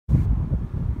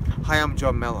Hi, I'm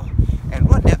John Mellor, and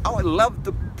right now I would love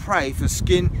to pray for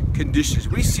skin conditions.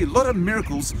 We see a lot of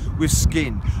miracles with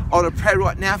skin. I want to pray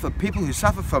right now for people who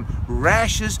suffer from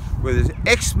rashes, whether it's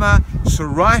eczema,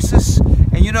 psoriasis,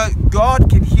 and you know, God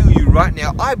can heal you right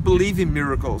now. I believe in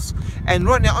miracles, and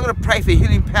right now I'm going to pray for the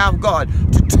healing power of God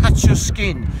to touch your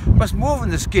skin. But it's more than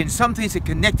the skin. Some things are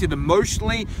connected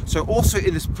emotionally, so also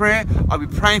in this prayer I'll be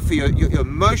praying for your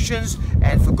emotions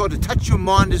and for God to touch your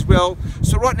mind as well.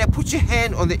 So right now put your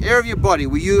hand on the area of your body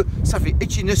where you suffer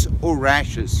itchiness or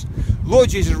rashes. Lord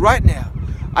Jesus, right now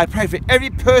I pray for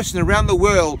every person around the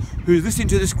world who's listening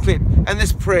to this clip and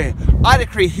this prayer. I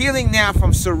decree healing now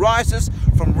from psoriasis,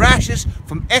 from rashes,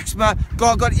 from eczema,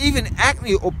 God, even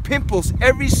acne or pimples,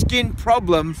 every skin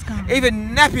problem,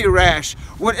 even nappy rash,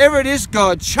 whatever it is,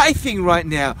 God, chafing right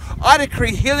now. I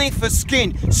decree healing for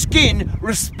skin. Skin,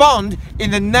 respond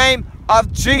in the name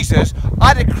of Jesus.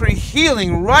 I decree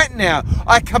healing right now.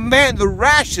 I command the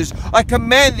rashes, I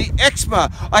command the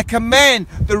eczema, I command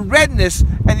the redness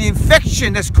and the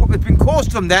infection that's been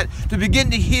caused from that to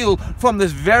begin to heal from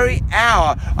this very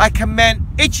hour. I command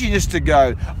itchiness to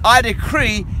go. I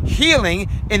decree healing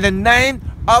in the name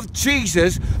of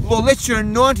Jesus. Lord, let your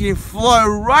anointing flow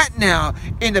right now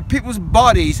into people's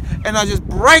bodies, and I just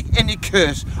break any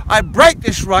curse. I break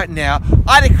this right now.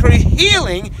 I decree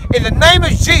healing in the name of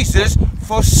Jesus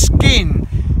for skin.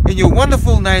 In your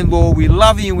wonderful name, Lord, we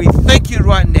love you and we thank you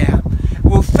right now.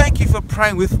 Well, thank you for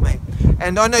praying with me.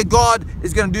 And I know God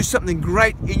is going to do something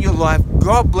great in your life.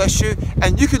 God bless you.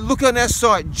 And you can look on our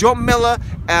site, John Mellor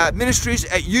Ministries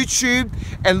at YouTube,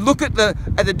 and look at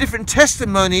the different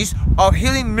testimonies of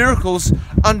healing miracles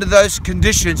under those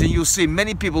conditions, and you'll see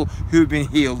many people who have been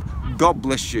healed. God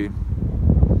bless you.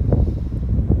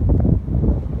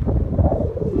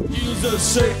 Heals the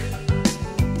sick,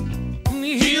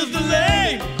 he heals the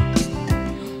lame,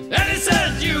 and he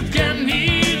says you can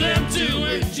heal them too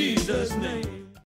in Jesus' name.